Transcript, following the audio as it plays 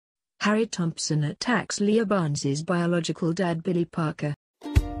Harry Thompson attacks Leah Barnes' biological dad Billy Parker.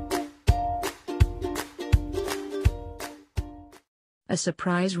 A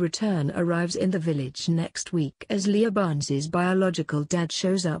surprise return arrives in the village next week as Leah Barnes' biological dad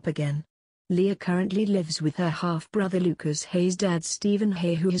shows up again. Leah currently lives with her half-brother Lucas Hayes' dad Stephen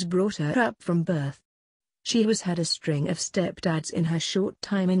Hay, who has brought her up from birth. She has had a string of stepdads in her short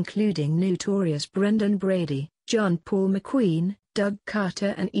time, including notorious Brendan Brady, John Paul McQueen, Doug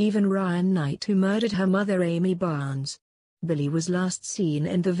Carter and even Ryan Knight, who murdered her mother Amy Barnes. Billy was last seen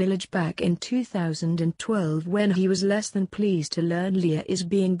in the village back in 2012 when he was less than pleased to learn Leah is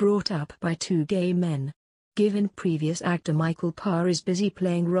being brought up by two gay men. Given previous actor Michael Parr is busy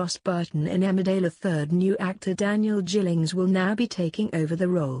playing Ross Barton in Emmerdale, a third new actor Daniel Gillings will now be taking over the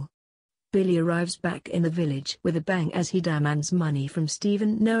role. Billy arrives back in the village with a bang as he demands money from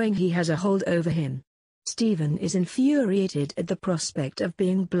Stephen, knowing he has a hold over him. Stephen is infuriated at the prospect of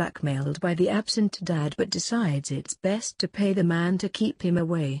being blackmailed by the absent dad, but decides it's best to pay the man to keep him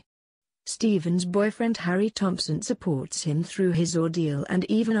away. Stephen's boyfriend Harry Thompson supports him through his ordeal and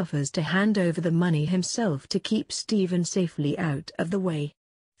even offers to hand over the money himself to keep Stephen safely out of the way.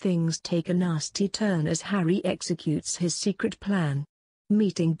 Things take a nasty turn as Harry executes his secret plan.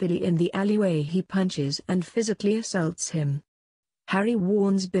 Meeting Billy in the alleyway, he punches and physically assaults him. Harry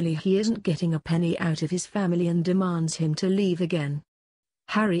warns Billy he isn't getting a penny out of his family and demands him to leave again.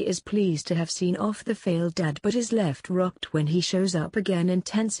 Harry is pleased to have seen off the failed dad, but is left rocked when he shows up again,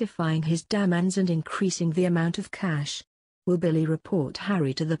 intensifying his demands and increasing the amount of cash. Will Billy report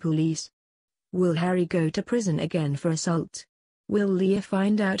Harry to the police? Will Harry go to prison again for assault? Will Leah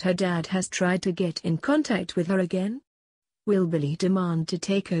find out her dad has tried to get in contact with her again? Will Billy demand to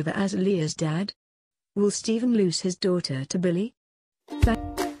take over as Leah's dad? Will Stephen lose his daughter to Billy?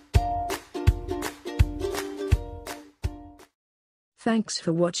 Thanks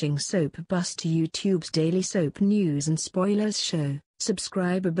for watching Soap Bust, YouTube's daily soap news and spoilers show.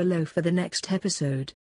 Subscribe below for the next episode.